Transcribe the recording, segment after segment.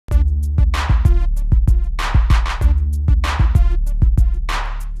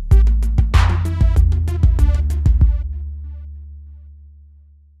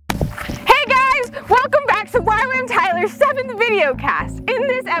VideoCast. In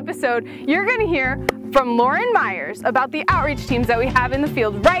this episode, you're going to hear from Lauren Myers about the outreach teams that we have in the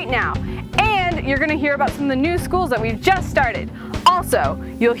field right now. And you're going to hear about some of the new schools that we've just started. Also,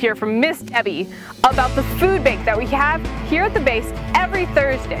 you'll hear from Miss Debbie about the food bank that we have here at the base every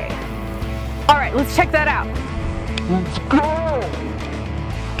Thursday. All right, let's check that out. Let's go!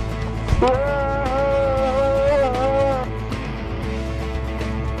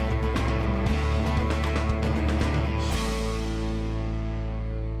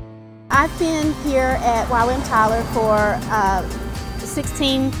 I've been here at YWAM Tyler for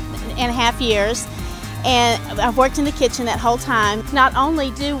 16 and a half years, and I've worked in the kitchen that whole time. Not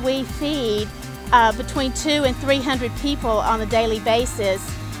only do we feed between 200 and 300 people on a daily basis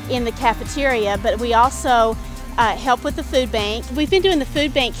in the cafeteria, but we also help with the food bank. We've been doing the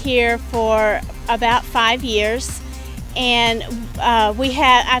food bank here for about 5 years, and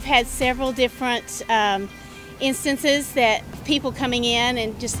I've had several different instances that people coming in,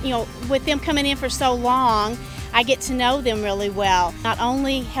 and just, you know, with them coming in for so long, I get to know them really well. Not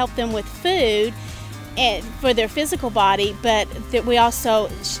only help them with food and for their physical body, but that we also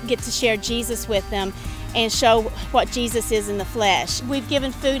get to share Jesus with them and show what Jesus is in the flesh. We've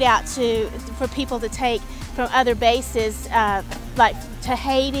given food out for people to take from other bases like to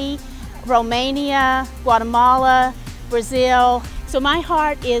Haiti, Romania, Guatemala, Brazil. So my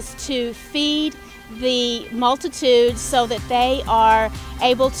heart is to feed the multitude so that they are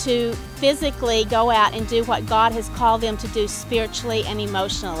able to physically go out and do what God has called them to do spiritually and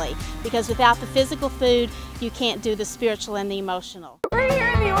emotionally. Because without the physical food, you can't do the spiritual and the emotional. We're here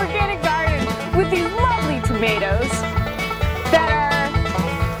in the organic garden with these lovely tomatoes that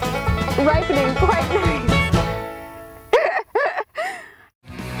are ripening quite nice.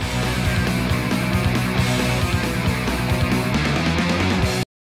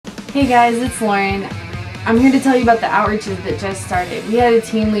 Hey guys, it's Lauren. I'm here to tell you about the outreaches that just started. We had a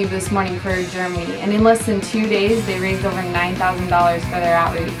team leave this morning for Germany, and in less than 2 days they raised over $9,000 for their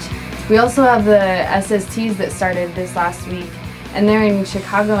outreach. We also have the SSTs that started this last week, and they're in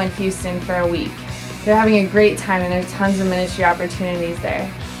Chicago and Houston for a week. They're having a great time, and there's tons of ministry opportunities there.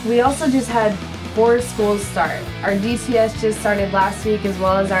 We also just had 4 schools start. Our DTS just started last week, as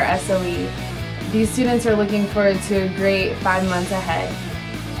well as our SOE. These students are looking forward to a great 5 months ahead.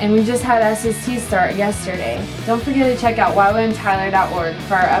 And we just had SST start yesterday. Don't forget to check out ywamtyler.org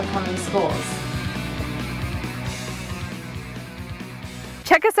for our upcoming schools.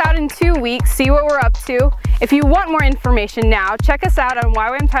 Check us out in 2 weeks, see what we're up to. If you want more information now, check us out on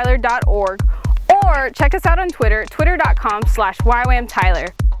ywamtyler.org or check us out on Twitter,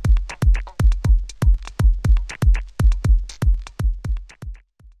 twitter.com/ywamtyler.